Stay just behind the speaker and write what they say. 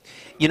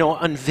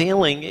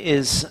Unveiling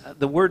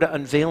the word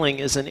unveiling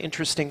is an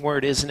interesting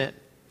word, isn't it?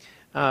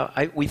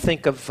 We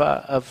think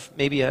of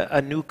maybe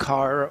a new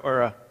car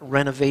or a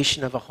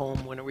renovation of a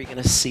home. When are we going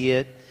to see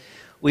it?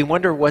 We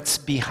wonder what's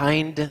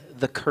behind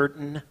the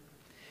curtain.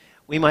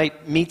 We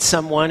might meet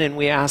someone and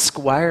we ask,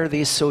 why are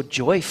they so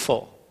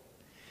joyful?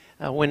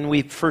 When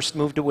we first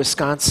moved to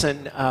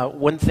Wisconsin,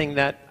 one thing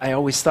that I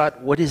always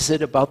thought, what is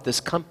it about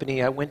this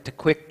company? I went to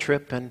Quick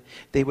Trip and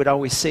they would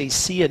always say,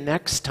 see you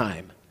next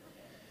time.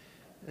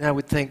 And I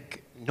would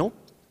think, nope,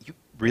 you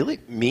really?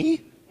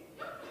 Me?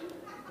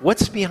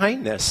 What's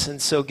behind this?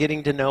 And so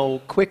getting to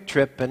know Quick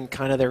Trip and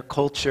kind of their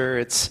culture,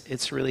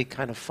 it's really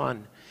kind of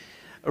fun.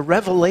 A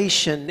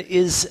revelation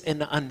is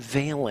an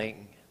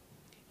unveiling.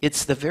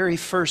 It's the very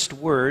first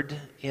word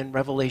in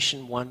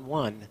Revelation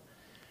 1:1.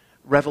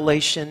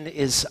 Revelation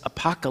is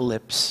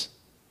apocalypse.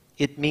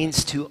 It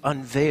means to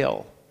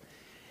unveil.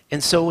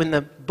 And so in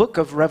the book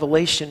of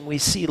Revelation, we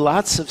see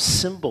lots of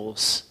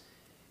symbols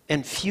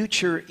and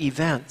future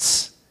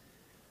events.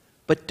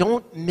 But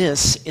don't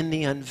miss in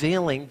the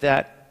unveiling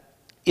that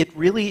it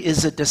really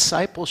is a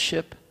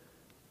discipleship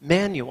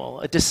manual,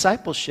 a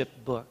discipleship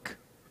book.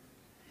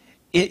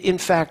 In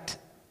fact,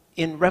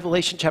 in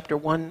Revelation chapter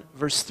 1,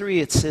 verse 3,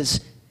 it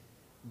says,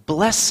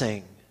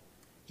 blessing.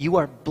 You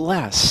are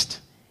blessed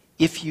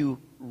if you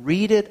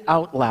read it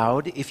out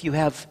loud, if you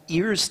have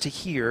ears to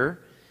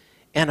hear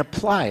and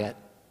apply it.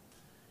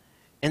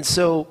 And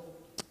so,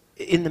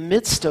 in the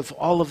midst of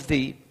all of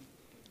the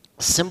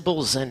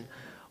symbols and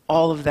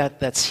all of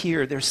that's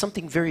here, there's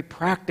something very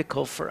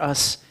practical for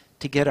us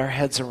to get our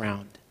heads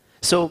around.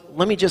 So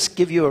let me just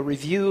give you a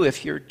review.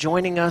 If you're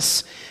joining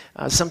us,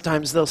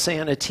 sometimes they'll say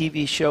on a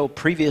TV show,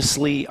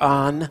 previously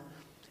on,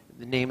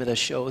 the name of the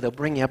show, they'll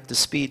bring you up to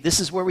speed. This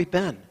is where we've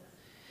been.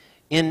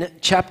 In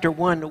chapter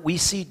 1, we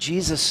see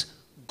Jesus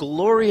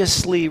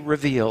gloriously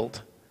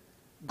revealed.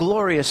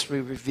 Gloriously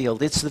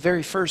revealed. It's the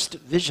very first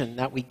vision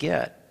that we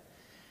get.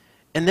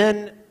 And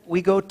then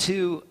we go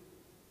to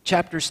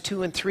chapters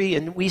 2 and 3,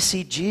 and we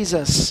see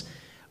Jesus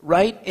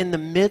right in the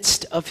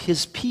midst of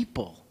his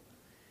people.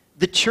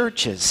 The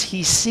churches,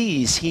 he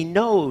sees, he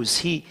knows,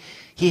 he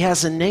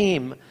has a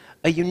name,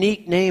 a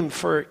unique name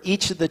for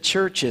each of the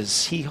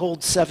churches. He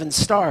holds 7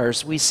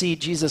 stars. We see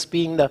Jesus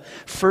being the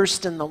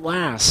first and the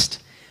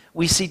last.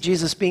 We see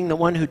Jesus being the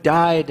one who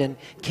died and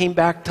came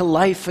back to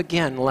life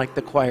again, like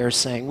the choir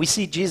sang. We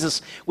see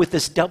Jesus with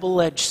this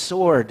double-edged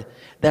sword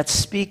that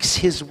speaks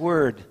his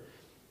word.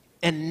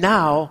 And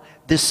now,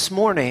 this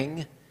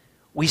morning,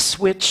 we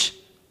switch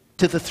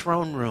to the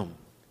throne room.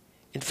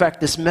 In fact,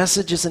 this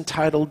message is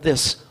entitled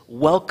this,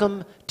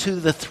 Welcome to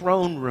the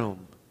Throne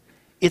Room.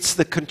 It's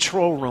the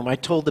control room. I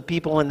told the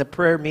people in the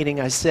prayer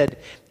meeting, I said,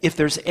 if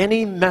there's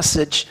any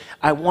message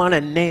I want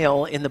to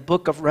nail in the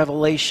book of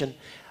Revelation,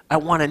 I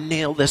want to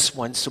nail this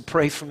one, so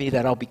pray for me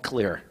that I'll be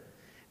clear.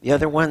 The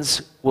other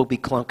ones will be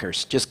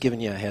clunkers, just giving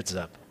you a heads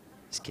up.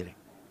 Just kidding.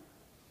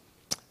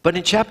 But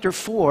in chapter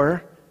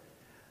 4,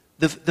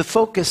 the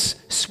focus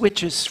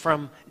switches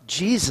from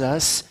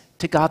Jesus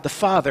to God the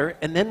Father,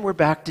 and then we're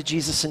back to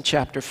Jesus in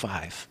chapter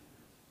 5.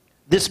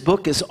 This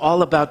book is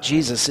all about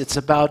Jesus. It's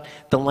about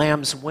the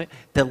lamb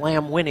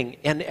winning.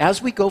 And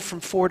as we go from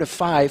 4 to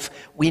 5,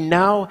 we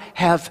now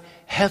have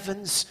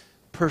heaven's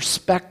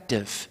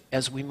perspective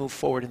as we move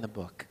forward in the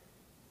book.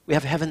 We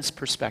have heaven's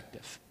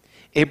perspective.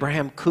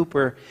 Abraham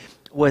Kuyper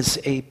was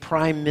a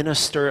prime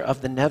minister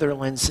of the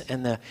Netherlands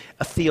and a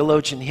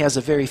theologian. He has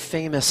a very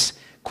famous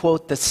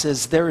quote that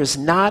says, there is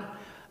not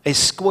a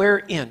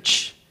square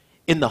inch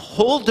in the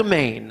whole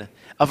domain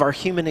of our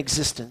human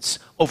existence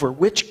over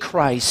which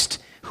Christ,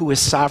 who is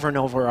sovereign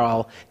over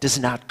all, does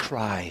not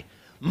cry,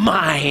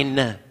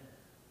 mine.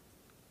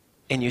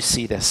 And you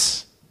see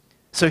this.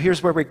 So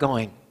here's where we're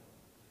going.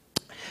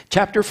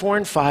 Chapter 4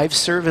 and 5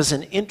 serve as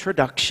an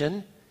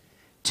introduction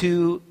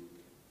to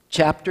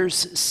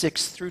chapters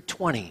 6 through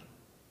 20.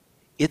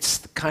 It's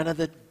kind of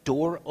the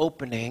door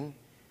opening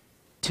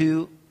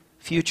to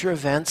future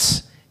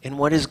events and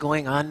what is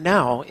going on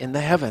now in the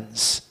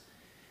heavens.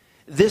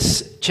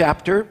 This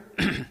chapter,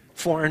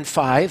 4 and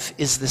 5,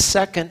 is the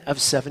second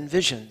of 7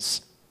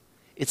 visions.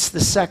 It's the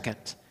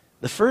second.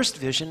 The first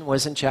vision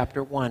was in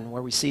chapter 1,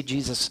 where we see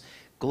Jesus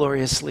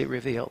gloriously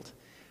revealed.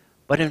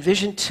 But in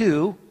vision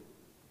 2,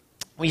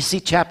 we see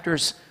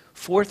chapters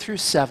 4 through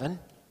 7,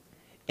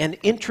 and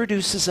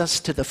introduces us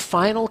to the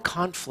final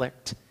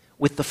conflict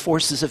with the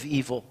forces of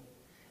evil,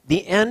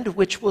 the end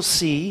which will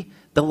see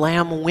the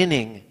Lamb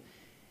winning,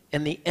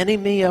 and the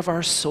enemy of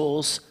our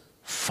souls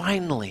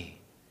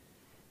finally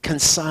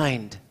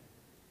consigned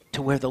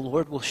to where the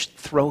Lord will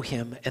throw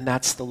him, and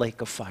that's the lake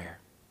of fire.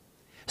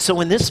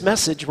 So in this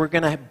message, we're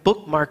going to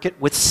bookmark it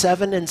with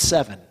 7 and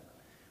 7.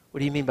 What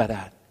do you mean by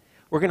that?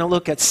 We're going to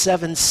look at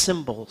 7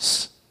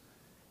 symbols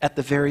at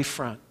the very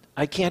front.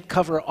 I can't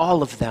cover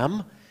all of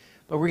them,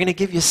 but we're going to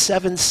give you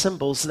 7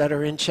 symbols that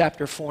are in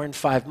chapter 4 and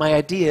 5. My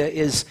idea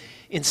is,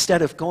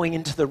 instead of going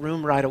into the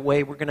room right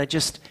away, we're going to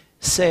just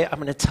say, I'm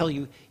going to tell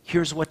you,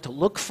 here's what to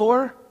look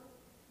for,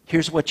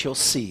 here's what you'll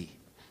see.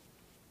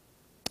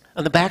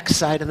 On the back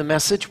side of the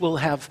message, we'll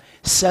have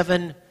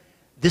 7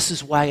 this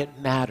is why it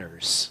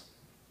matters.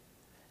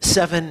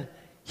 7,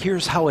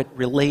 here's how it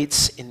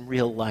relates in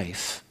real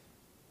life,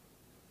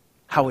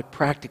 how it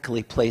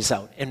practically plays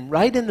out. And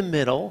right in the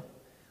middle,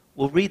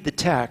 we'll read the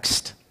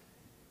text,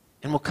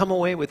 and we'll come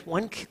away with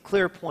one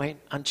clear point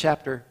on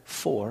chapter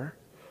 4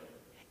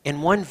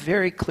 and one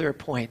very clear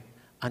point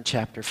on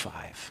chapter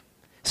 5.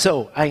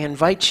 So I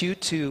invite you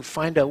to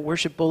find a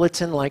worship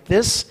bulletin like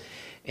this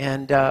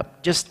and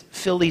just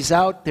fill these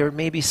out. There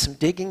may be some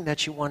digging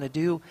that you want to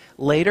do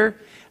later.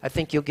 I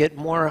think you'll get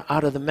more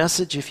out of the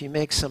message if you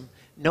make some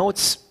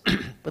notes.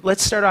 But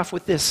let's start off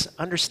with this,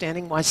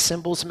 understanding why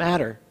symbols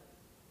matter.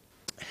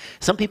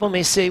 Some people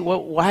may say,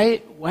 well,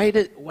 why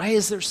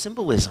is there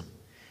symbolism?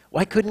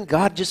 Why couldn't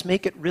God just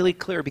make it really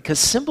clear? Because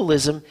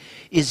symbolism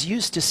is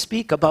used to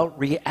speak about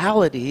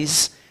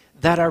realities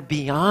that are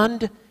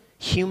beyond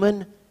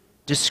human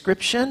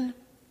description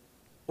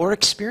or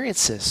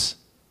experiences.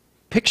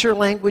 Picture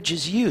language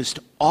is used.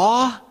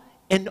 Awe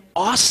and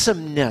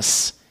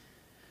awesomeness.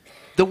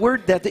 The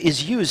word that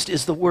is used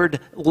is the word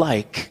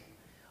like,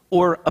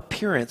 or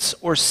appearance,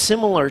 or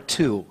similar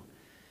to.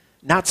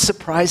 Not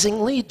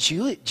surprisingly,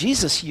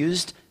 Jesus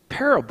used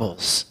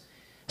parables,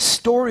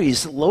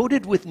 stories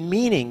loaded with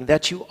meaning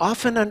that you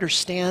often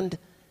understand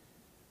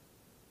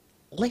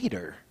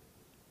later.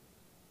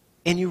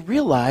 And you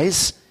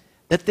realize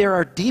that there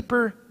are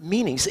deeper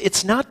meanings.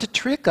 It's not to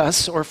trick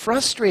us or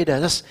frustrate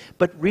us,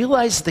 but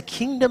realize the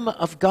kingdom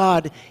of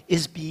God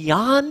is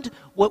beyond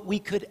what we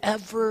could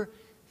ever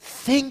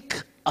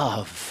think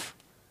of.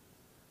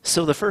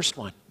 So the first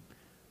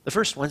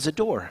one's a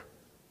door.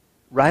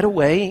 Right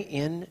away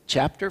in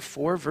chapter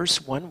 4,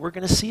 verse 1, we're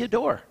going to see a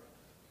door.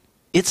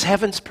 It's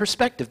heaven's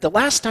perspective. The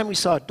last time we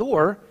saw a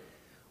door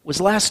was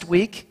last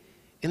week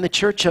in the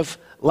church of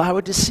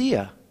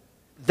Laodicea.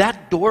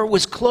 That door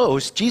was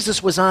closed.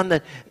 Jesus was on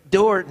the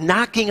door,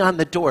 knocking on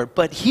the door.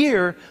 But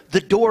here, the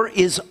door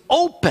is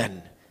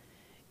open.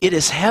 It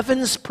is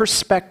heaven's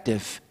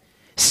perspective,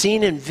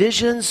 seen in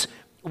visions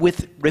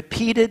with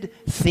repeated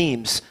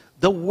themes.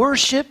 The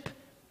worship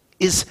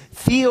is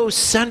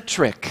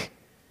theocentric,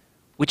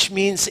 which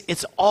means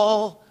it's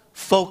all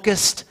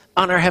focused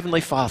on our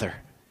Heavenly Father.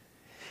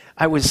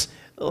 I was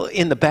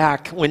in the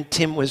back when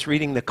Tim was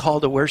reading the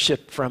call to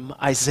worship from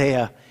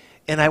Isaiah,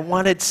 and I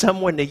wanted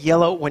someone to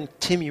yell out when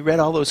Tim, you read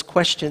all those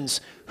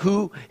questions,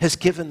 who has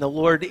given the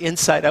Lord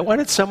insight? I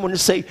wanted someone to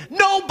say,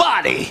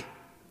 nobody!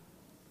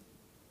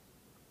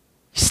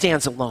 He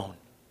stands alone.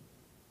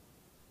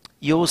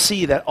 You'll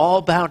see that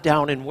all bow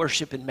down in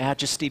worship and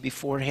majesty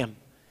before Him.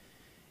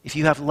 If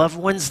you have loved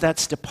ones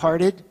that's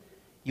departed,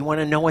 you want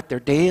to know what their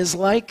day is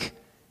like?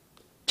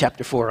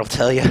 Chapter 4 will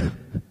tell you.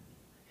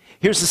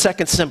 Here's the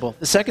second symbol.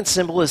 The second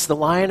symbol is the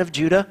Lion of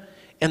Judah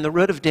and the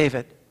Root of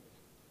David.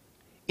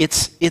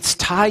 It's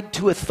tied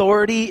to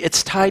authority.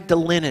 It's tied to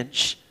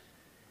lineage.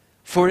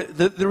 For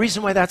the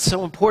reason why that's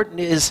so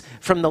important is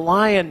from the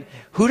lion,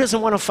 who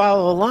doesn't want to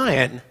follow a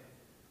lion?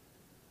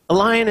 A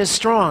lion is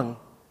strong.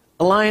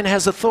 A lion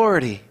has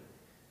authority.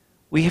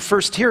 We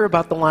first hear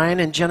about the lion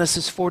in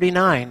Genesis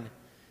 49.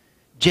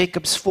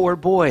 Jacob's 4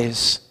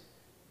 boys.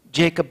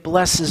 Jacob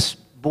blesses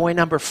boy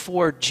number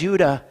 4,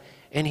 Judah,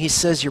 and he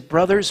says, your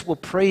brothers will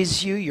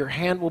praise you, your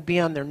hand will be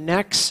on their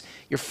necks,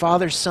 your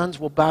father's sons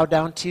will bow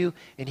down to you,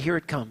 and here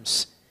it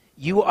comes.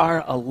 You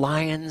are a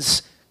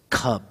lion's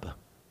cub.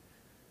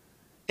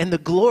 And the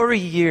glory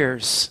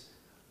years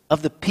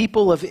of the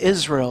people of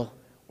Israel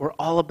were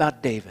all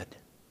about David,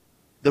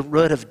 the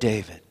root of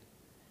David.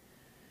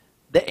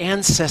 The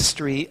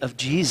ancestry of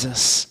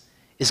Jesus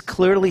is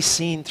clearly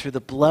seen through the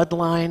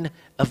bloodline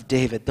of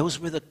David. Those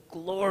were the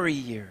glory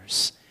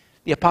years.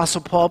 The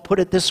Apostle Paul put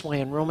it this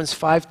way in Romans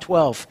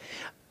 5:12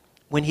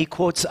 when he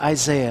quotes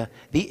Isaiah,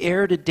 the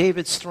heir to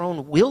David's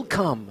throne will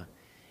come,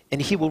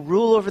 and he will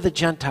rule over the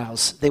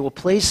Gentiles. They will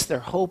place their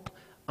hope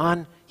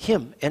on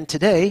him. And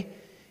today,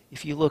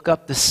 if you look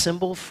up the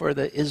symbol for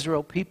the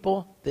Israel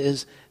people,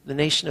 the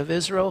nation of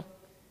Israel,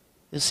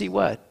 you'll see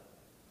what?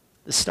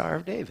 The Star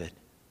of David,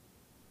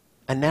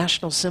 a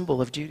national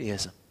symbol of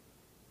Judaism.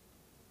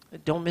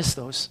 Don't miss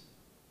those.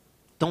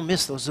 Don't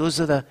miss those.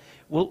 Those are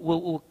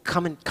we'll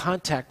come in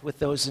contact with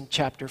those in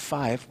chapter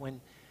 5 when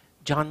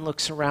John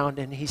looks around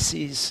and he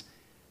sees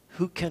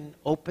who can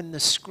open the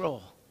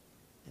scroll.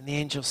 And the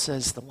angel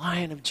says, the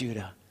Lion of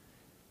Judah,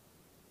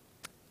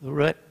 the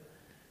root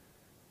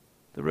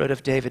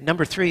of David.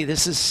 Number 3,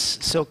 this is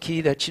so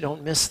key that you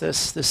don't miss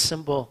this. This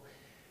symbol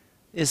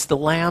is the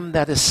lamb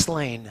that is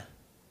slain.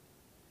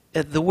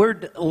 The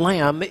word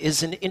lamb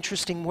is an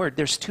interesting word.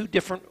 There's 2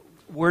 different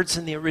words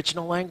in the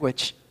original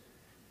language.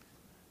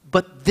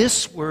 But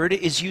this word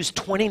is used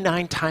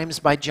 29 times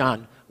by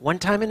John. 1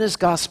 time in his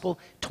gospel,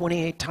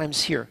 28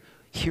 times here.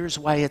 Here's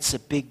why it's a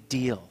big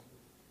deal.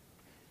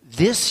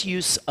 This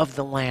use of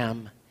the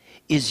lamb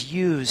is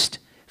used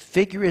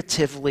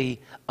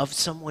figuratively of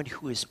someone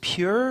who is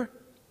pure,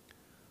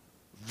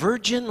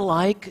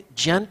 virgin-like,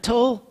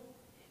 gentle,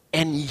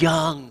 and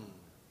young.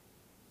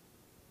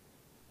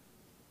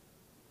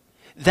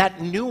 That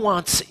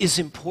nuance is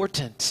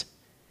important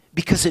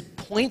because it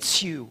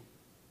points you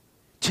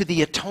to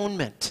the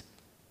atonement.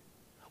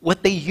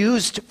 what they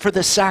used for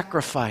the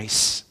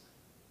sacrifice,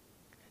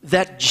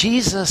 that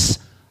Jesus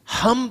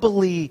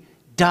humbly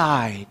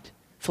died.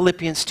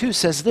 Philippians 2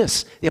 says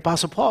this, the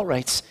Apostle Paul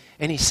writes,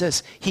 and he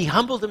says, he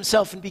humbled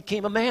himself and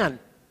became a man.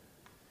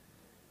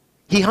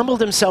 He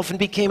humbled himself and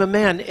became a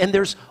man. And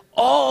there's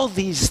all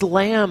these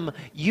lamb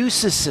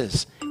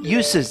usages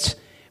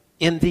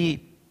in the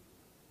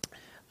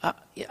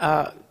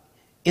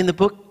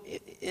book,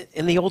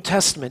 in the Old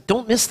Testament.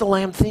 Don't miss the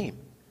lamb theme.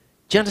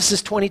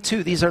 Genesis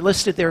 22, these are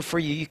listed there for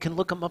you. You can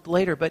look them up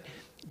later. But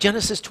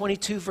Genesis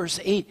 22, verse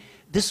 8,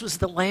 this was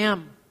the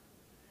lamb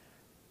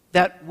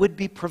that would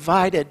be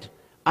provided.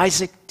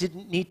 Isaac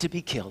didn't need to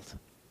be killed.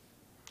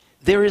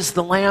 There is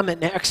the lamb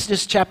in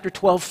Exodus chapter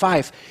 12,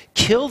 5.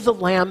 Kill the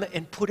lamb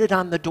and put it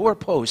on the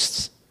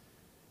doorposts,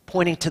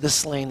 pointing to the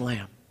slain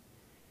lamb.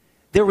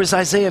 There was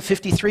Isaiah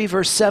 53,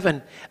 verse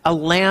 7, a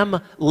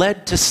lamb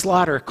led to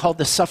slaughter called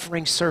the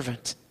suffering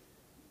servant.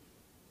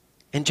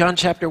 In John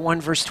chapter 1,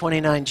 verse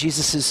 29,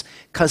 Jesus'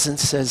 cousin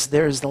says,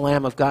 there is the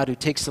Lamb of God who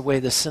takes away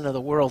the sin of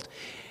the world.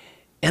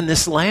 And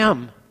this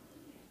lamb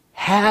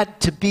had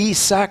to be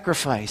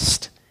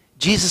sacrificed.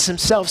 Jesus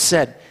himself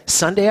said,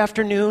 Sunday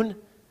afternoon,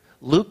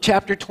 Luke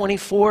chapter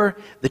 24,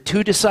 the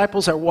two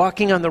disciples are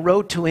walking on the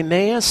road to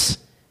Emmaus,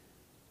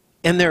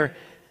 and they're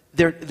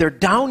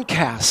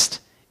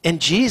downcast.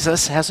 And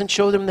Jesus hasn't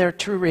showed them their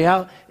true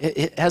reality.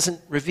 It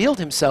hasn't revealed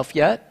himself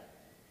yet.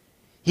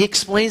 He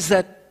explains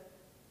that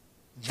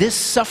this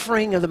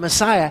suffering of the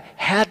Messiah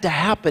had to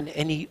happen,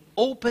 and he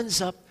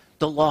opens up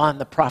the law and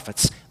the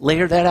prophets.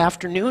 Later that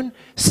afternoon,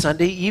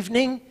 Sunday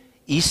evening,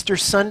 Easter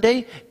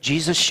Sunday,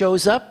 Jesus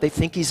shows up. They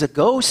think he's a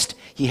ghost.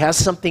 He has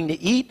something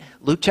to eat.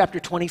 Luke chapter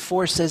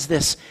 24 says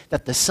this,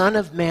 that the Son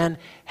of Man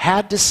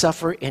had to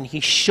suffer, and he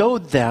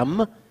showed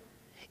them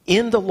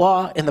in the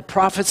law and the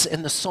prophets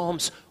and the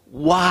Psalms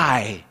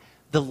why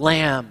the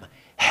Lamb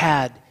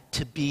had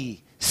to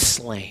be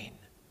slain.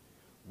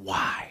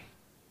 Why?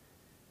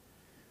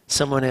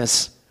 Someone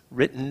has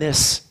written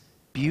this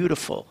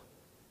beautiful,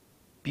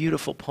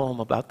 beautiful poem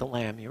about the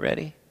lamb. You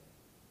ready?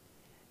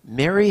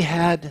 Mary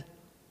had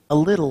a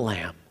little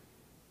lamb.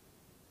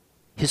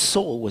 His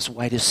soul was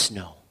white as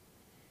snow.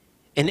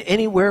 And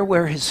anywhere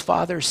where his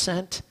father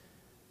sent,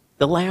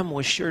 the lamb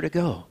was sure to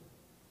go.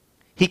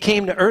 He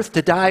came to earth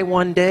to die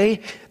one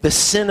day, the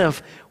sin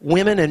of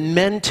women and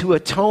men to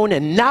atone,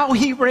 and now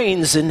he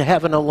reigns in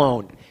heaven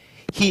alone.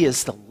 He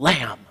is the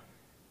Lamb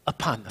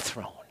upon the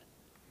throne.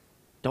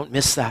 Don't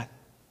miss that.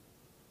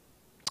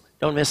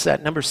 Don't miss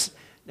that.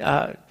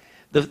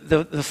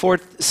 The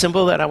fourth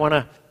symbol that I want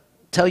to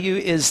tell you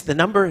is the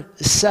number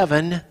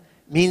 7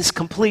 means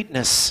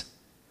completeness,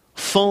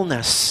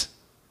 fullness.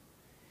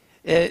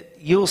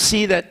 You'll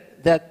see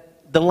that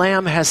the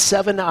lamb has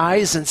 7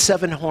 eyes and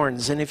 7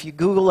 horns. And if you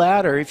Google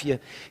that, or if you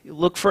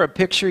look for a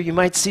picture, you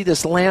might see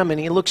this lamb, and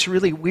he looks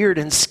really weird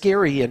and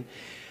scary. And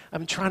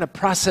I'm trying to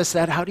process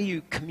that. How do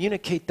you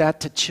communicate that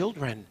to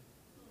children?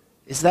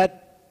 Is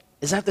that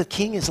the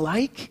king is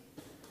like?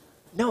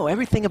 No,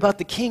 everything about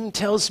the king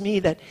tells me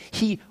that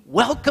he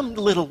welcomed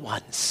little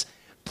ones.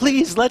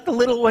 Please let the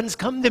little ones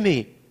come to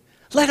me.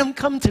 Let them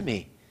come to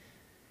me.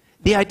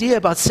 The idea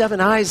about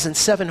 7 eyes and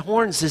 7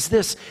 horns is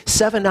this.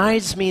 7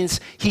 eyes means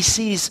he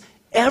sees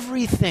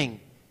everything.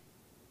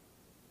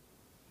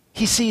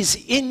 He sees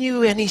in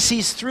you and he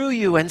sees through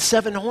you. And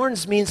 7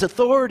 horns means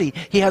authority.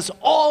 He has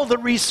all the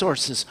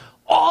resources,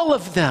 all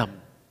of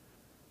them.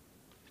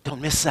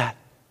 Don't miss that.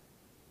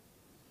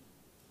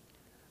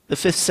 The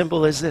 5th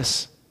symbol is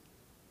this.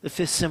 The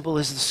 5th symbol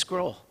is the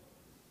scroll.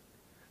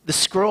 The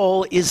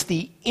scroll is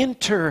the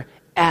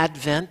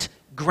inter-advent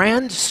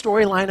grand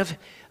storyline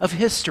of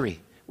history.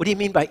 What do you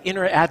mean by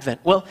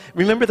inter-advent? Well,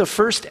 remember the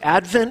first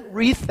Advent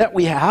wreath that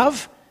we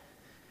have?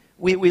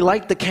 We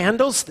light the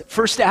candles.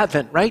 First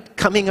Advent, right?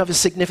 Coming of a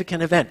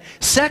significant event.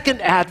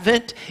 Second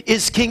Advent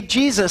is King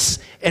Jesus,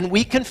 and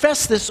we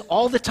confess this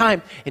all the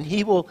time, and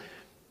he will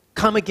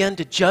come again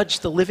to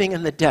judge the living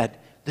and the dead.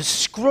 The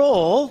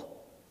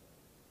scroll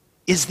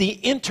is the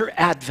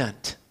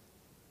inter-advent.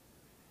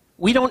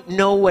 We don't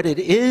know what it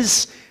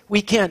is.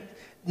 We can't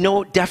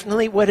know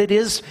definitely what it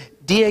is.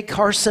 D.A.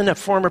 Carson, a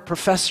former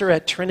professor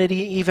at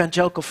Trinity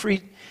Evangelical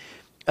Free,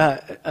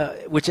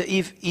 which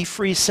is E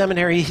Free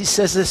Seminary, he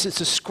says this: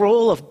 it's a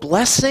scroll of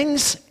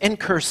blessings and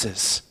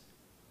curses,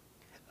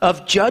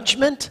 of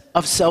judgment,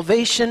 of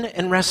salvation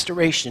and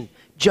restoration.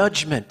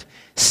 Judgment,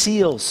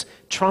 seals,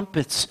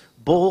 trumpets,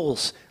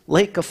 bowls,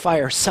 lake of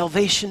fire,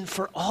 salvation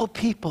for all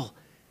people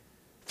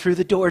through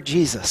the door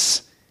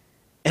Jesus,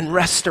 and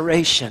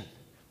restoration,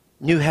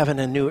 new heaven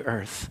and new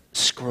earth.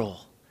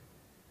 Scroll.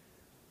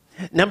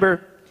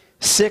 Number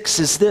 6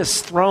 is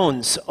this: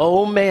 thrones.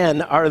 Oh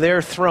man, are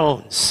there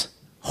thrones.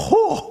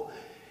 Oh,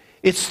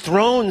 it's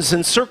thrones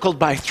encircled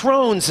by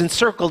thrones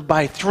encircled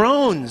by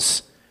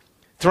thrones.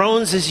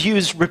 Thrones is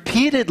used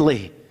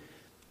repeatedly.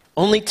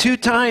 Only 2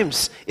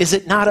 times is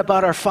it not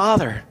about our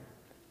Father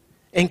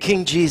and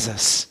King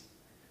Jesus.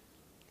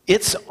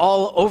 It's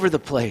all over the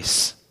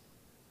place.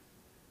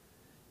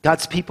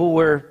 God's people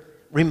were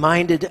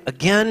reminded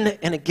again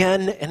and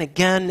again and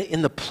again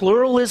in the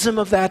pluralism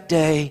of that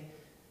day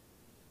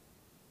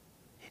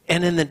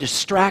and in the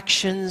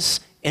distractions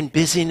and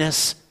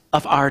busyness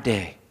of our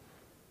day.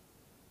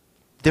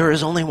 There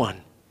is only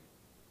one.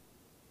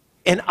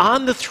 And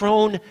on the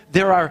throne,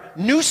 there are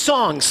new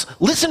songs.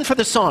 Listen for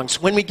the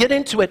songs. When we get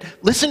into it,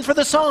 listen for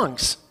the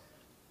songs.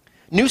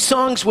 New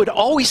songs would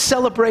always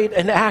celebrate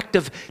an act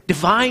of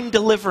divine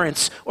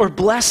deliverance or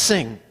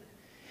blessing.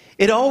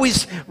 It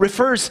always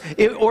refers,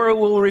 or it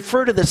will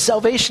refer to the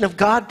salvation of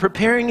God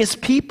preparing his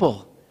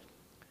people.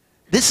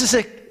 This is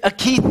a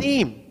key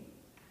theme.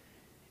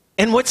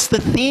 And what's the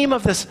theme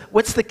of this?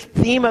 What's the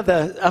theme of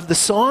the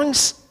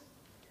songs?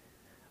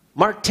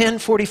 Mark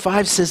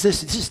 10:45 says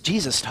this. This is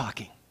Jesus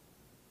talking.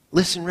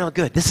 Listen real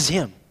good. This is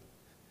him.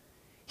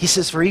 He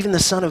says, "For even the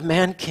Son of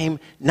Man came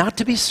not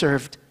to be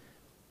served,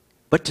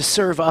 but to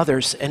serve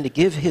others and to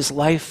give his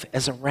life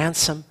as a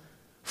ransom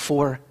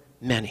for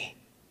many."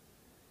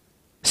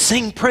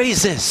 Sing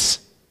praises.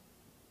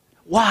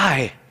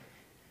 Why?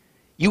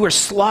 You were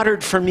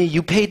slaughtered for me.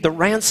 You paid the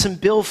ransom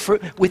bill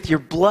with your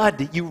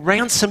blood. You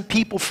ransomed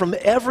people from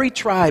every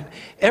tribe,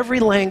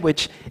 every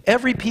language,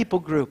 every people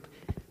group.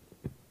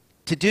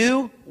 To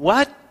do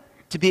what?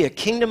 To be a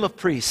kingdom of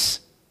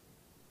priests.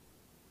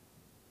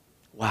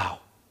 Wow.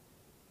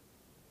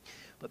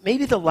 But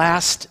maybe the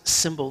last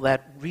symbol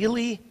that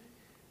really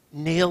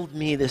nailed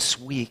me this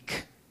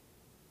week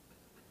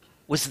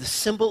was the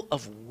symbol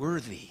of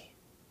worthy.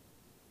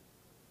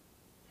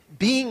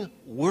 Being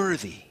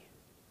worthy.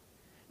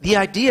 The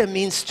idea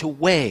means to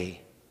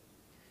weigh,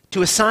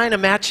 to assign a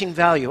matching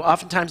value.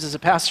 Oftentimes as a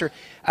pastor,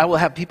 I will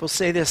have people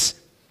say this,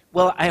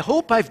 "Well, I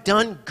hope I've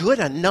done good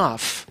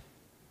enough."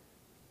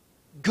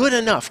 Good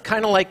enough,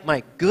 kind of like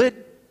my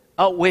good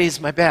outweighs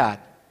my bad.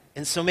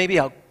 And so maybe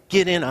I'll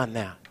get in on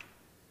that.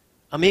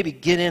 I'll maybe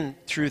get in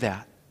through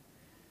that.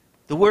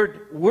 The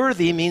word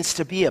worthy means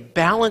to be a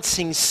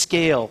balancing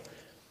scale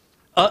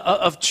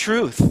of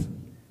truth.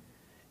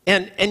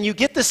 And you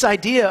get this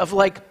idea of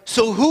like,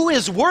 so who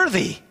is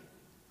worthy?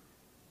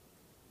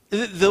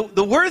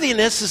 The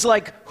worthiness is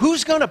like,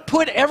 who's going to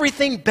put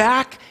everything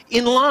back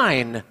in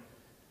line?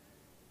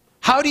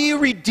 How do you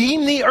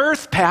redeem the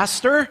earth,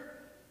 Pastor?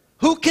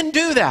 Who can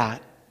do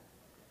that?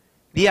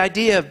 The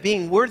idea of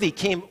being worthy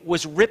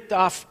was ripped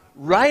off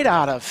right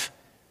out of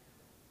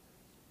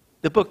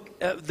the book,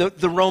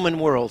 the Roman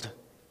world.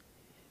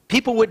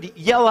 People would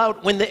yell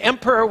out when the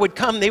emperor would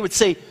come, they would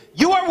say,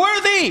 "You are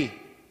worthy!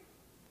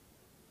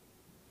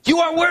 You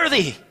are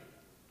worthy!"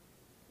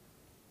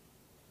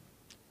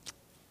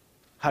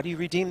 How do you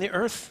redeem the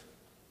earth?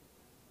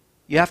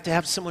 You have to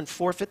have someone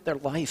forfeit their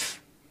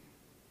life.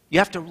 You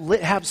have to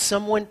have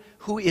someone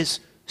who is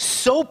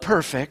so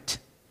perfect,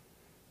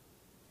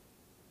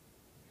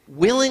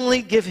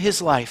 willingly give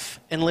his life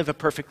and live a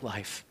perfect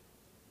life.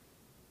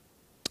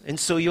 And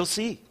so you'll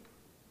see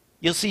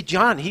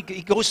John, he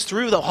goes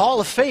through the hall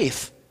of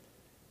faith.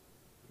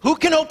 Who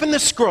can open the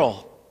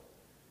scroll?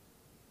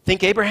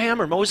 Think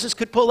Abraham or Moses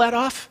could pull that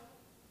off?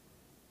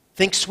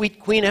 Think sweet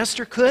Queen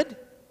Esther could?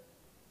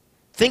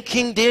 Think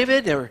King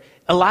David or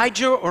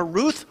Elijah or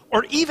Ruth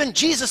or even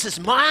Jesus'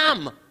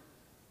 mom?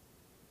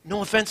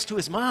 No offense to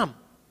his mom.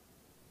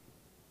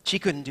 She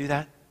couldn't do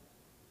that.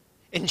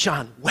 And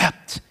John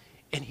wept.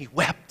 And he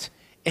wept,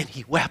 and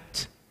he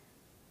wept.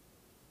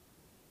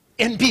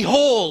 And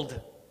behold,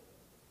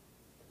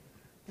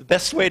 the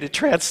best way to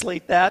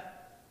translate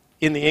that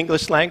in the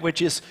English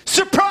language is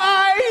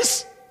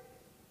surprise!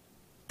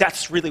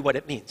 That's really what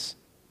it means.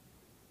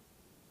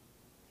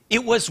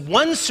 It was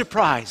one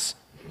surprise,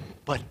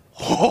 but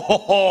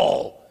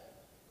it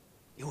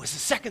was a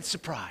second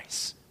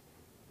surprise.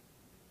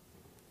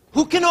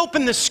 Who can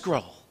open the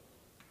scroll?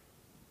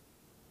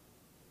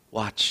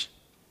 Watch.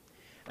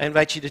 I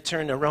invite you to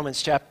turn to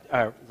Revelation.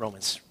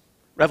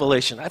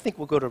 I think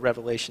we'll go to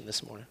Revelation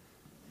this morning.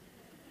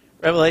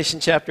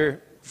 Revelation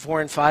chapter 4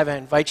 and 5. I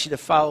invite you to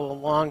follow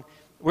along.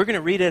 We're going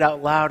to read it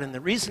out loud, and the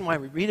reason why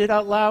we read it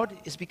out loud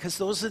is because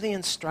those are the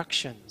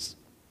instructions.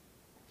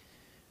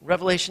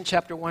 Revelation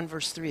chapter 1,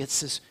 verse 3, it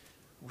says,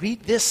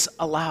 "Read this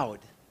aloud."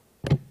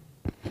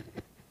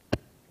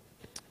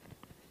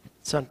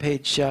 It's on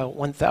page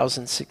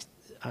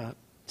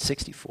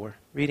 1064,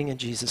 reading in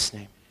Jesus'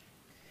 name.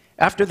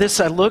 "After this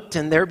I looked,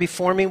 and there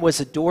before me was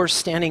a door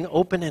standing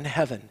open in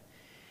heaven.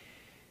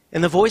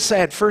 And the voice I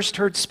had first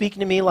heard speaking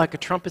to me like a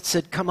trumpet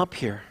said, 'Come up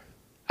here.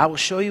 I will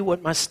show you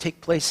what must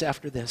take place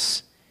after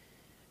this.'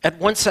 At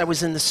once I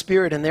was in the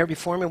Spirit, and there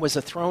before me was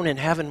a throne in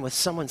heaven with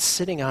someone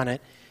sitting on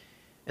it.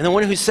 And the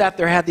one who sat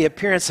there had the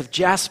appearance of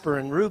jasper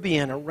and ruby,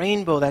 and a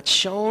rainbow that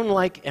shone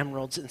like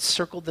emeralds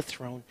encircled the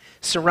throne.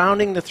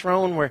 Surrounding the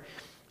throne were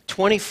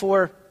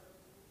 24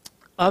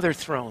 other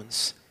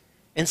thrones.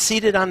 And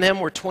seated on them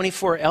were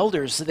 24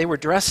 elders. They were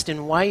dressed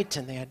in white,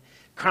 and they had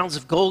crowns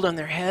of gold on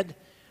their head.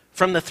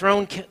 From the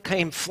throne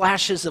came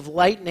flashes of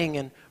lightning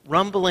and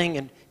rumbling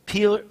and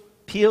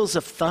peals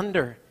of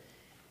thunder.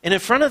 And in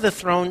front of the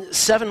throne,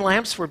 7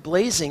 lamps were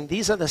blazing.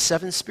 These are the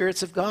 7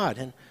 spirits of God.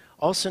 And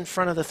also in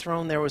front of the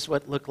throne, there was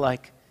what looked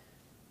like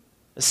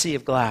a sea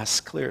of glass,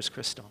 clear as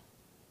crystal.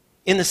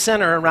 In the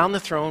center, around the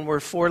throne, were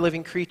 4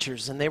 living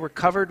creatures, and they were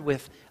covered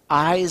with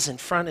eyes in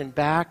front and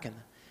back. And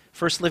the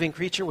first living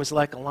creature was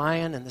like a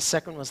lion, and the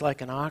second was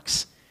like an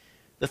ox.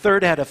 The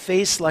third had a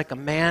face like a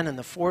man, and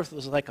the fourth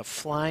was like a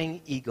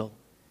flying eagle.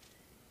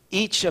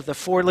 Each of the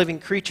 4 living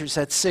creatures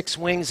had 6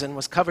 wings and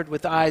was covered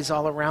with eyes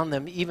all around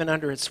them, even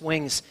under its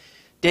wings.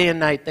 Day and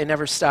night they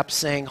never stopped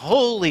saying,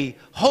 "Holy,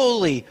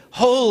 holy,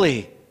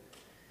 holy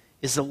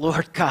is the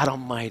Lord God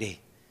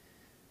Almighty,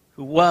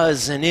 who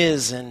was and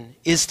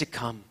is to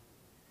come."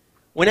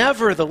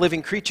 Whenever the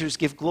living creatures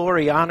give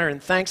glory, honor,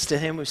 and thanks to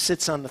him who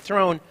sits on the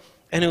throne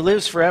and who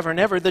lives forever and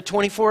ever, the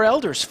 24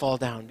 elders fall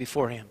down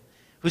before him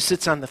who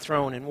sits on the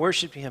throne and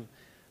worship him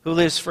who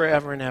lives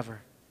forever and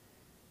ever.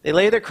 They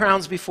lay their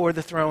crowns before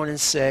the throne and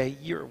say,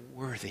 "You're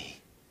worthy.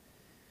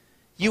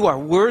 You are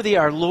worthy,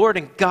 our Lord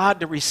and God,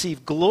 to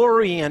receive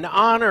glory and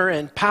honor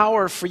and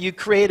power, for you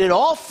created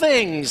all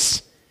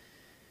things,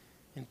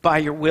 and by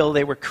your will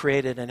they were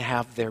created and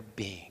have their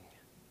being."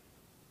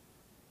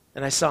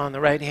 Then I saw on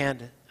the right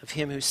hand of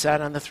him who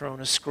sat on the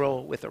throne a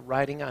scroll with a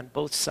writing on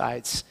both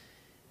sides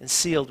and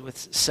sealed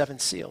with 7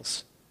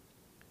 seals.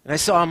 And I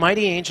saw a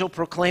mighty angel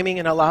proclaiming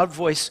in a loud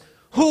voice,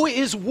 "Who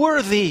is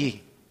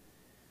worthy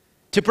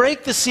to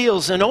break the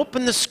seals and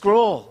open the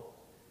scroll?"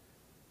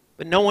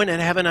 But no one in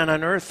heaven and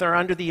on earth or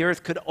under the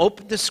earth could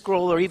open the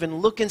scroll or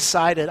even look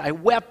inside it. I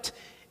wept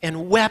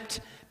and wept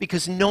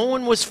because no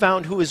one was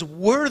found who is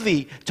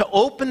worthy to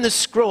open the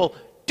scroll.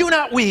 Do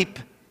not weep.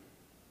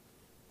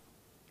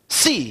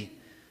 See,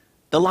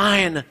 the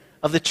Lion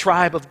of the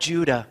tribe of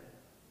Judah,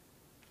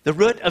 the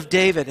Root of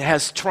David,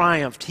 has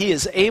triumphed. He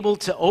is able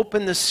to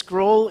open the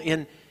scroll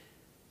in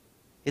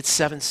its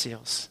 7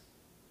 seals.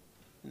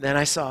 Then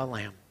I saw a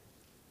lamb,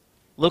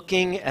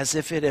 looking as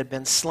if it had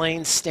been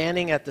slain,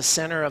 standing at the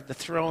center of the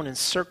throne,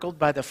 encircled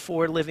by the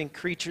 4 living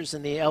creatures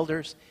and the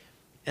elders.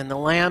 And the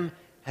lamb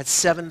had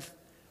 7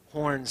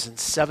 horns and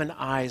 7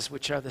 eyes,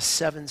 which are the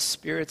 7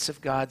 spirits of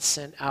God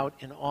sent out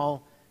in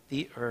all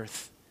the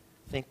earth.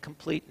 Think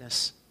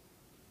completeness.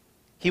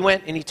 He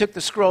went and he took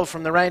the scroll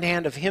from the right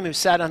hand of him who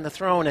sat on the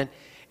throne.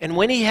 And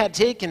when he had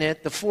taken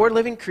it, the 4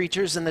 living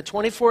creatures and the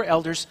 24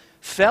 elders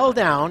fell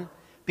down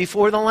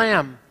before the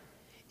Lamb.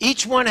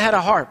 Each one had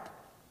a harp,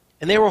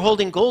 and they were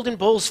holding golden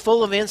bowls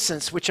full of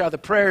incense, which are the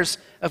prayers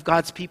of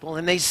God's people.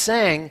 And they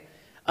sang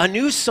a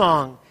new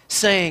song,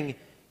 saying,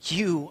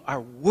 "You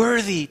are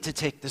worthy to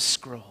take the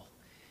scroll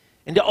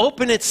and to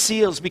open its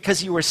seals,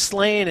 because you were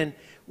slain, and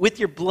with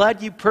your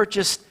blood you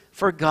purchased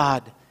for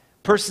God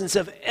persons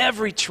of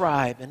every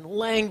tribe and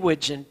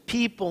language and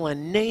people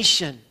and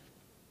nation.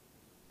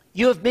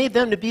 You have made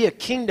them to be a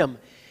kingdom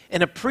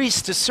and a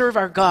priest to serve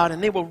our God,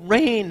 and they will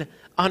reign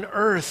on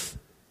earth."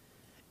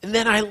 And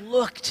then I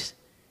looked,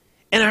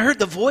 and I heard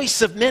the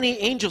voice of many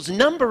angels,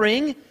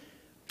 numbering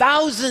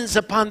thousands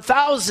upon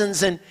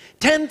thousands and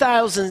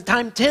 10,000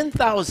 times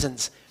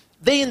 10,000s.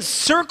 They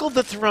encircled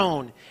the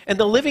throne and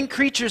the living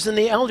creatures and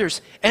the elders,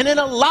 and in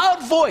a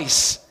loud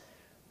voice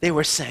they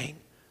were saying,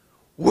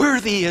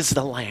 "Worthy is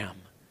the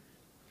Lamb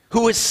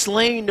who was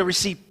slain to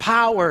receive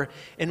power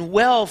and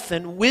wealth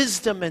and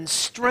wisdom and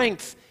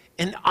strength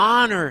and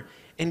honor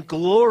and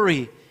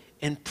glory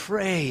and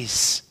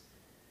praise."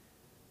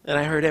 And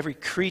I heard every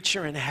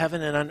creature in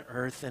heaven and on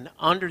earth and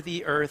under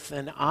the earth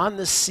and on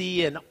the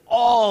sea and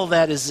all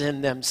that is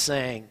in them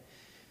saying,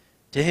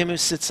 "To him who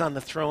sits on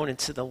the throne and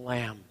to the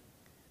Lamb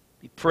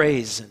be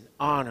praise and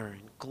honor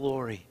and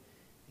glory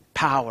and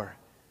power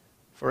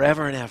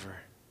forever and ever."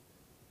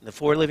 And the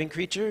 4 living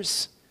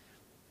creatures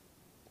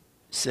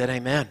said,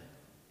 "Amen."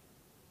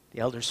 The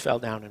elders fell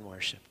down and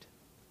worshiped.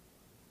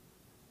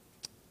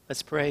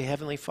 Let's pray.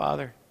 Heavenly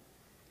Father,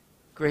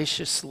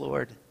 gracious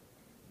Lord,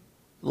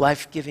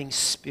 life-giving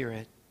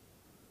Spirit,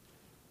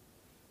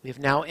 we have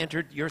now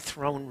entered your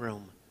throne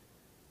room,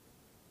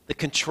 the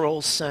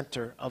control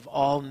center of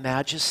all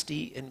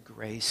majesty and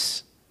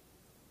grace.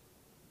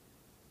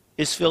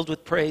 It is filled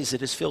with praise,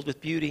 it is filled with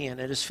beauty, and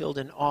it is filled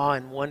in awe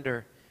and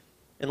wonder.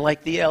 And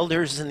like the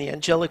elders and the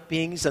angelic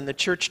beings and the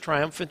church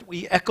triumphant,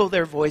 we echo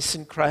their voice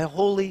and cry,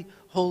 "Holy,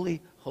 holy,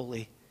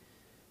 holy."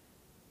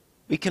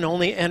 We can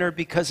only enter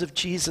because of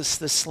Jesus,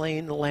 the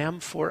slain Lamb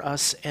for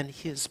us and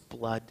his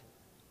blood.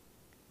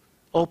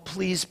 Oh,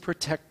 please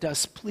protect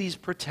us. Please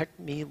protect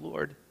me,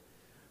 Lord,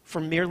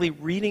 from merely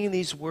reading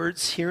these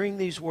words, hearing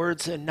these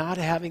words, and not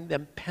having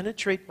them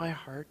penetrate my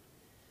heart,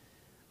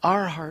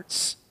 our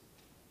hearts,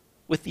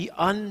 with the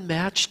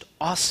unmatched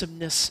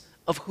awesomeness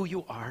of who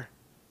you are.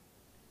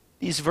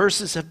 These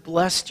verses have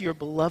blessed your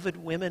beloved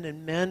women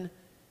and men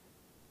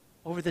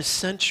over the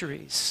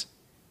centuries.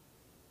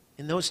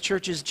 In those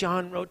churches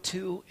John wrote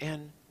to,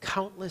 and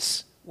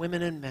countless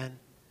women and men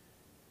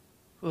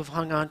who have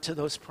hung on to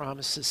those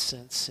promises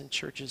since in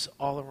churches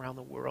all around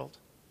the world.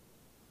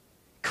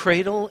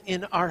 Cradle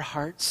in our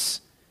hearts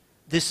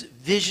this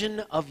vision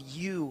of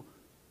you,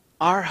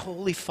 our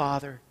Holy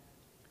Father,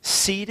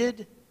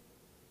 seated,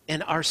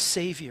 and our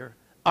Savior,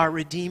 our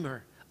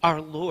Redeemer,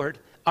 our Lord,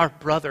 our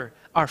brother,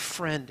 our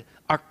friend,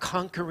 our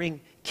conquering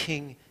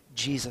King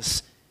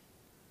Jesus.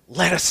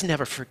 Let us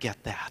never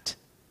forget that.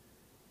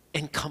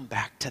 and come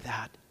back to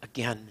that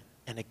again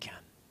and again.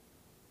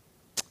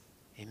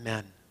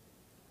 Amen.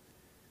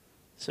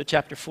 So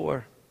chapter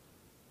 4,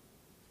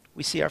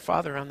 we see our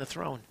Father on the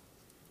throne.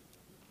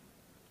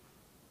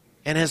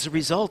 And as a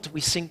result,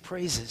 we sing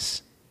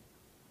praises.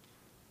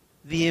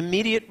 The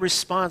immediate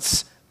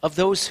response of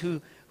those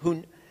who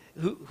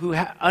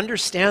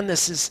understand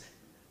this is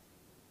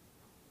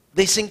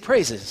they sing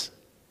praises.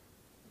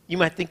 You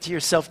might think to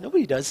yourself,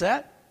 nobody does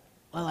that.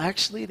 Well,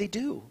 actually, they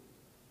do.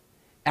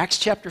 Acts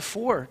chapter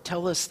 4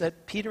 tells us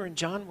that Peter and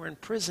John were in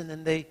prison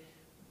and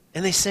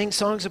they sang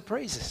songs of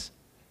praises.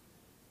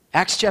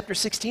 Acts chapter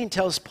 16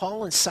 tells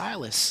Paul and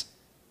Silas,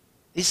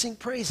 they sing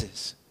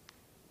praises.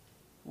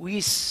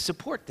 We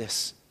support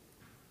this.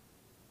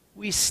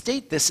 We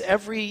state this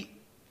every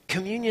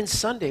Communion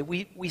Sunday.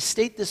 We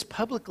state this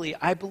publicly.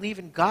 I believe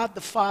in God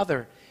the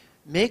Father,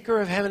 maker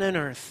of heaven and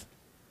earth.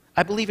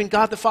 I believe in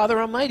God the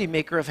Father Almighty,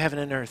 maker of heaven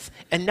and earth.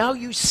 And now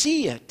you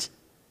see it.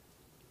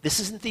 This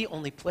isn't the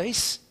only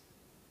place.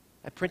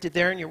 I printed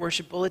there in your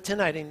worship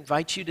bulletin. I'd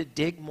invite you to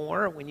dig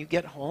more when you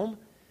get home.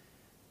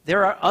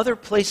 There are other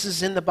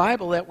places in the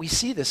Bible that we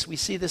see this. We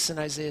see this in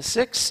Isaiah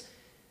 6,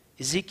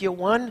 Ezekiel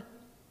 1,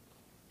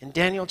 and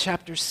Daniel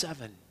chapter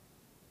 7.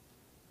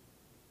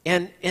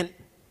 And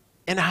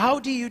how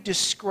do you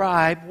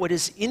describe what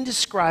is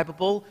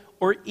indescribable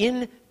or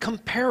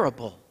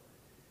incomparable?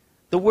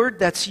 The word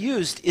that's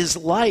used is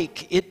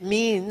like. It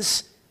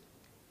means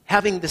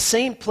having the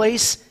same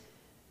place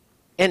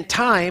and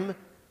time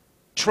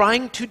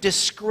trying to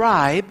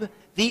describe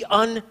the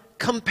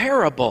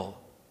uncomparable.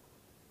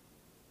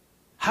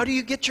 How do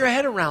you get your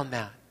head around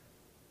that?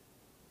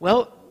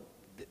 Well,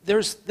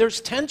 there's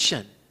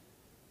tension.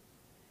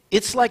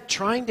 It's like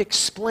trying to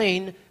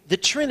explain the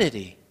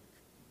Trinity.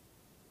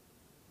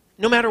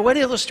 No matter what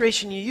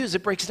illustration you use,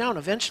 it breaks down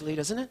eventually,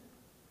 doesn't it?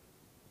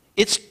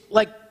 It's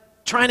like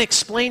trying to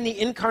explain the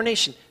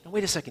incarnation. Now,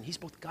 wait a second, he's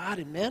both God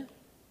and man?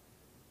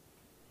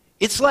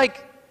 It's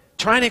like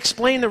trying to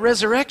explain the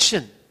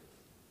resurrection.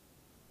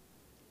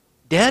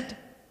 Dead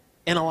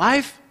and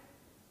alive?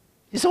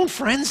 His own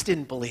friends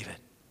didn't believe it.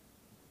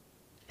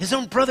 His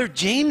own brother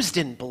James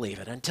didn't believe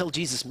it until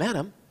Jesus met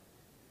him.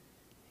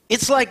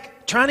 It's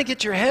like trying to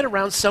get your head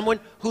around someone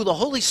who the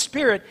Holy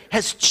Spirit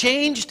has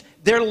changed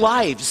their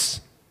lives.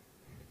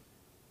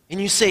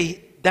 And you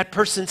say, that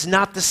person's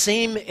not the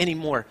same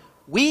anymore.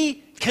 We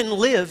can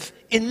live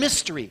in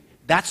mystery.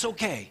 That's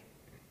okay.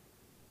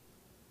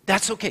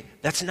 That's okay.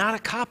 That's not a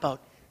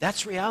cop-out.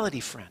 That's reality,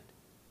 friend.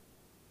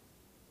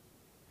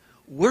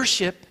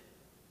 Worship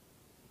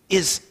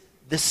is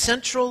the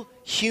central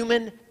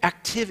human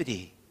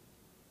activity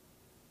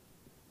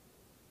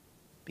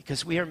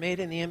because we are made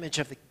in the image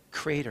of the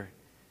Creator,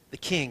 the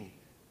King,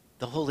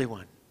 the Holy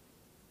One.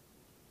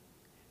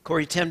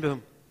 Corrie ten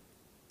Boom,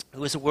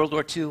 who was a World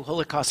War II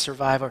Holocaust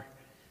survivor,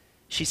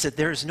 she said,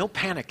 there is no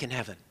panic in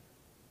heaven.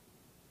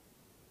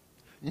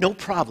 No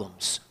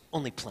problems,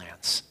 only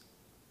plans.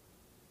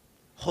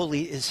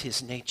 Holy is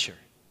his nature.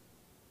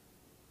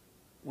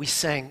 We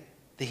sang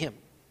the hymn.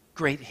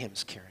 Great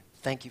hymns, Karen.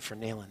 Thank you for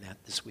nailing that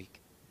this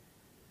week.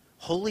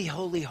 Holy,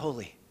 holy,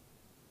 holy.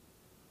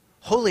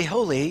 Holy,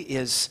 holy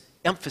is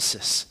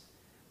emphasis.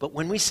 But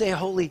when we say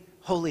holy,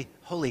 holy,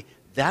 holy,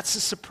 that's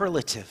a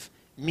superlative,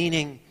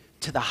 meaning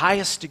to the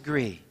highest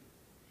degree.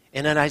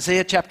 And in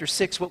Isaiah chapter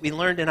 6, what we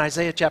learned in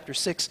Isaiah chapter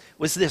 6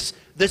 was this.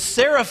 The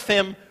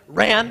seraphim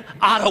ran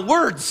out of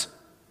words.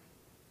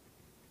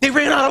 They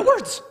ran out of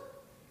words.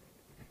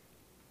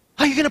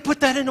 How are you going to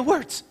put that into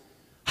words?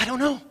 I don't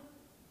know.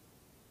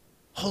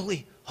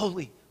 Holy,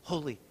 holy,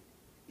 holy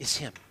is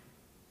him.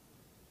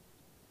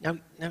 Now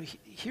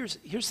here's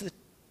the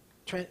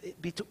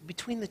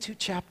between the two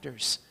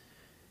chapters.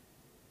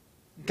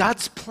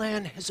 God's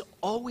plan has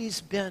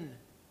always been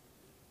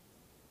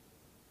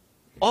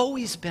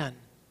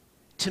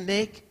to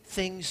make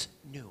things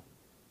new,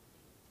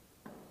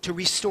 to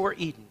restore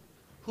Eden.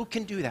 Who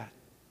can do that?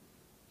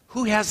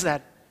 Who has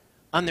that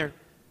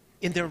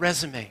in their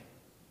resume?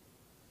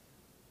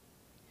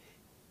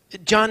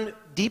 John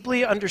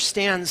deeply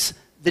understands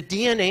the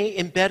DNA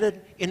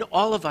embedded in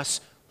all of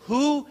us.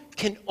 Who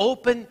can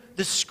open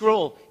the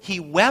scroll? He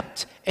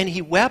wept and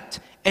he wept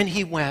and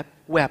he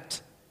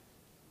wept.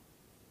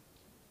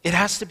 It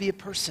has to be a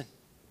person.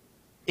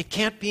 It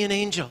can't be an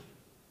angel.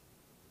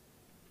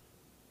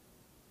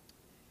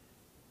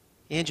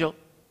 The angel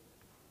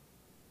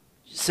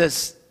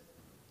says,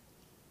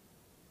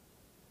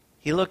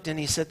 he looked and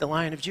he said, the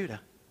Lion of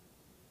Judah.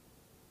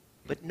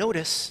 But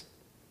notice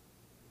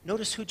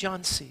who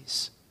John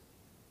sees.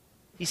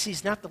 He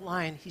sees not the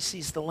lion, he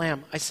sees the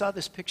lamb. I saw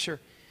this picture,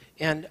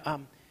 and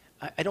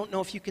I don't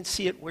know if you can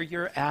see it where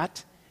you're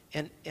at.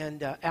 And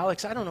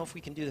Alex, I don't know if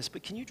we can do this,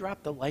 but can you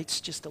drop the lights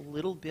just a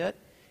little bit?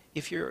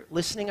 If you're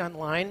listening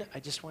online, I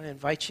just want to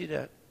invite you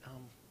to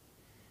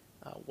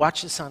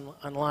watch this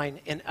online.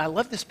 And I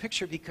love this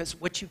picture because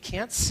what you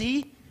can't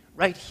see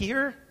right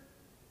here,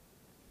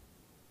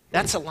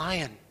 that's a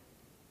lion.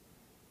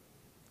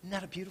 Isn't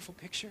that a beautiful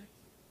picture?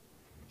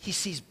 He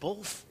sees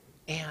both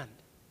and.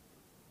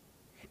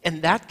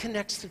 And that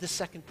connects to the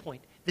second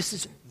point. This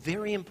is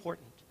very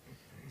important.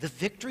 The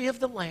victory of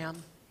the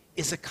Lamb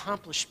is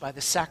accomplished by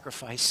the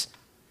sacrifice.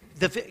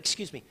 The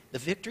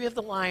victory of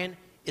the lion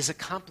is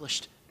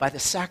accomplished by the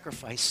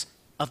sacrifice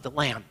of the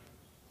Lamb.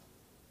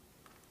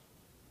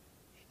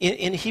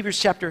 In Hebrews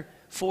chapter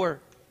 4,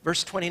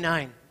 verse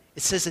 29,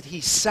 it says that he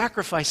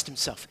sacrificed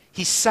himself.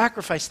 He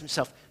sacrificed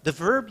himself. The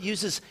verb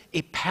uses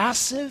a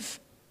passive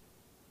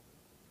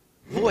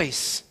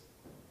voice,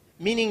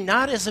 meaning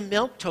not as a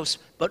milquetoast,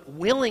 but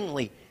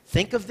willingly.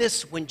 Think of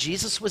this when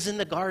Jesus was in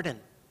the garden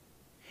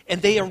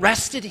and they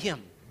arrested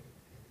him.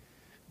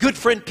 Good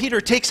friend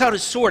Peter takes out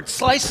his sword,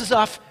 slices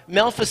off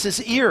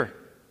Malchus's ear.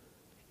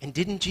 And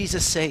didn't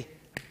Jesus say,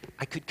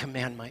 I could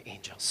command my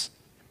angels,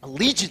 a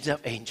legion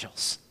of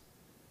angels?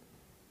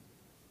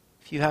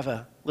 If you have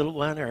a little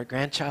one or a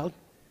grandchild,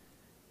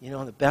 you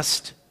know the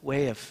best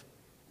way of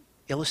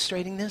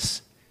illustrating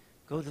this?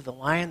 Go to The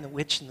Lion, the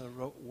Witch, and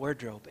the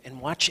Wardrobe and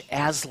watch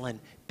Aslan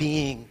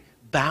being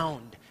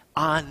bound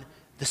on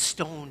the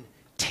stone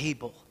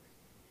table.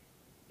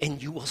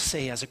 And you will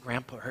say as a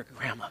grandpa or a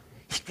grandma,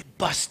 he could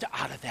bust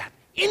out of that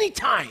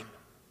anytime.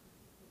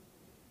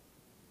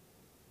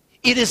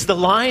 It is the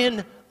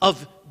Lion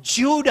of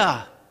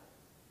Judah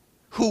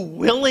who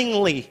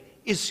willingly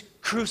is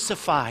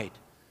crucified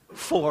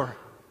for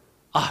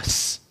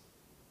us.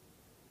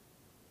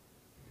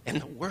 And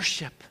the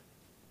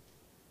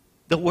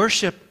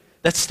worship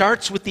that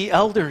starts with the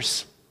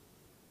elders,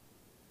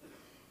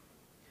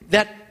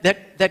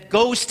 that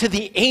goes to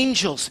the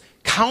angels,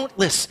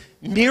 countless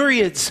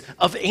myriads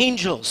of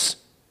angels.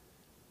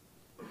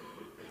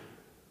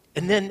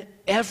 And then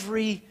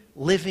every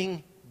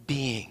living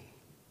being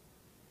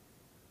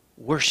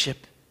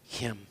worship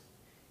him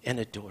and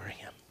adore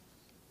him.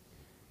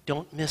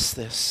 Don't miss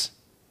this.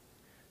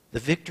 The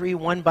victory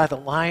won by the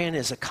lion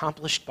is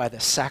accomplished by the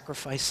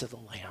sacrifice of the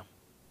lamb.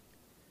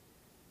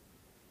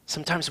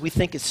 Sometimes we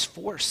think it's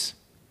force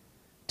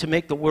to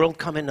make the world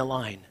come into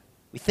line.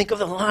 We think of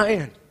the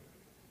lion.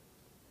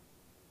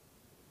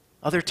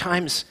 Other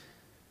times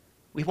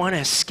we want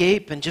to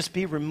escape and just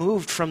be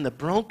removed from the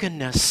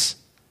brokenness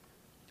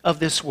of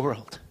this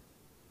world.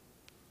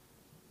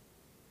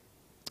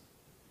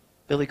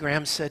 Billy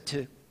Graham said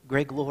to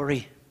Greg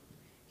Laurie,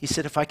 he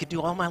said, if I could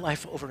do all my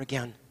life over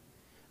again,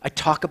 I'd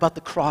talk about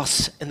the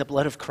cross and the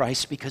blood of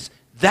Christ because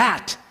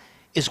that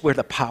is where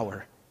the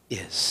power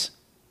is.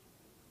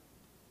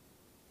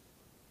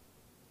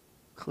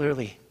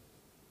 Clearly,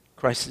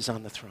 Christ is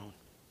on the throne.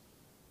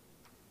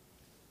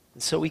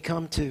 And so we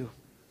come to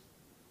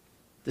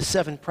the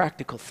 7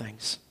 practical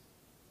things,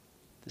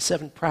 the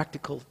 7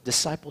 practical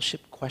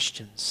discipleship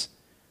questions.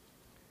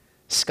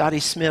 Scotty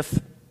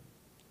Smith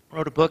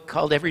wrote a book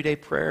called Everyday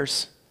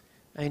Prayers.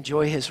 I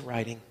enjoy his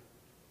writing.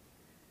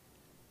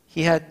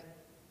 He had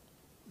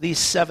these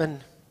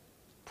 7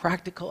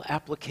 practical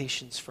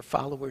applications for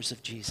followers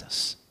of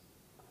Jesus.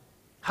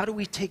 How do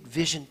we take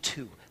Vision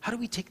 2? How do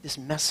we take this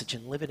message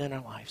and live it in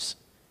our lives?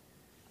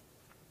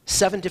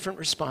 7 different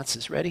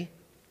responses. Ready?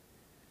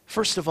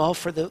 First of all,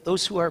 for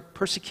those who are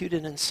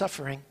persecuted and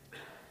suffering,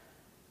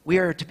 we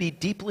are to be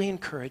deeply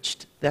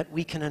encouraged that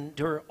we can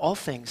endure all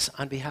things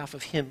on behalf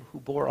of him who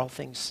bore all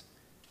things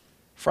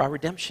for our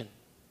redemption.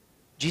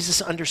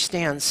 Jesus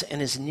understands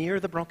and is near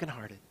the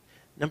brokenhearted.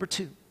 Number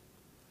 2,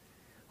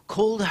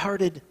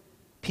 cold-hearted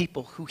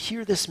people who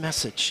hear this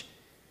message,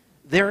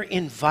 they're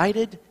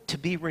invited to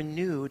be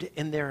renewed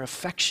in their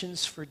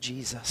affections for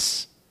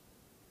Jesus,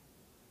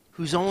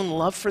 whose own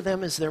love for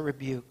them is their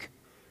rebuke.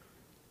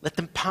 Let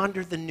them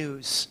ponder the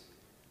news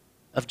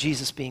of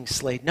Jesus being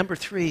slain. Number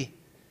 3,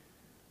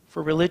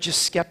 for religious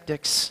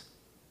skeptics,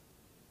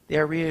 they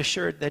are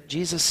reassured that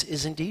Jesus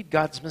is indeed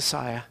God's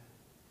Messiah.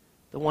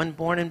 The one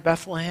born in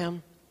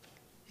Bethlehem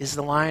is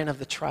the Lion of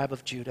the tribe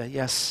of Judah.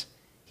 Yes,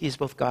 he is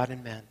both God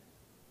and man.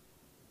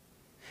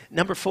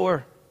 Number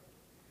 4,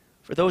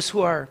 for those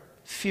who are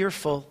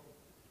fearful,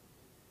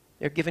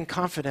 they're given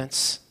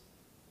confidence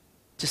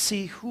to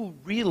see who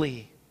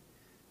really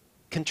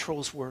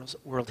controls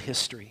world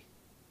history.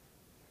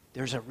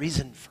 There's a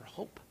reason for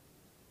hope.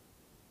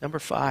 Number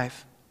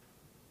 5,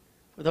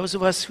 for those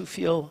of us who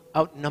feel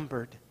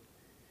outnumbered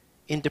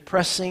in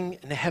depressing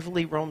and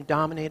heavily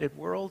Rome-dominated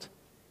world,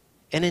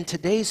 and in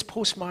today's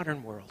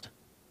postmodern world,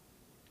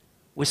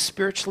 with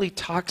spiritually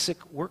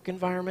toxic work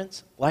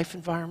environments, life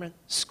environment,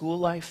 school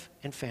life,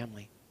 and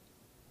family,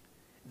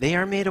 they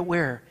are made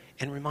aware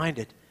and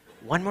reminded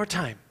one more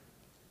time,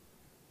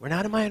 we're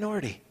not a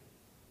minority.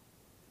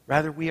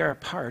 Rather, we are a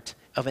part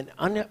of an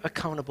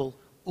unaccountable,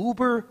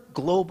 uber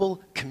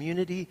global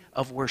community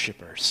of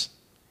worshipers.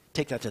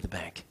 Take that to the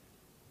bank.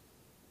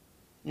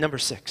 Number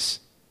 6,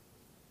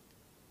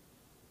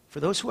 for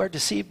those who are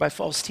deceived by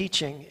false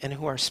teaching and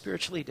who are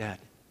spiritually dead,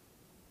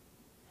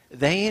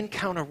 they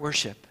encounter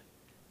worship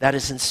that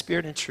is in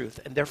spirit and truth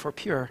and therefore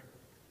pure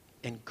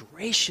and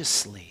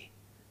graciously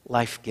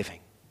life-giving.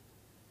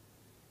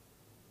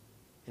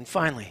 And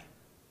finally,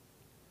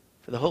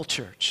 for the whole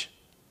church,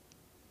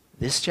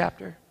 this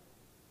chapter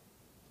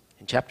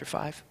and chapter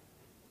 5,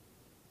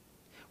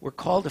 we're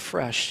called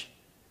afresh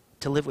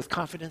to live with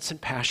confidence and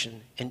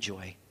passion and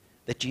joy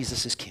that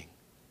Jesus is King,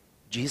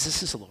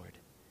 Jesus is Lord,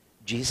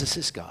 Jesus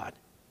is God,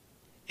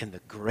 and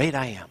the great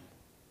I am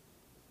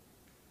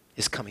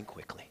is coming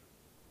quickly.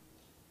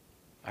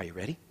 Are you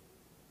ready?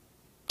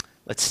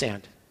 Let's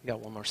stand. We got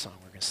one more song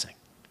we're going to sing.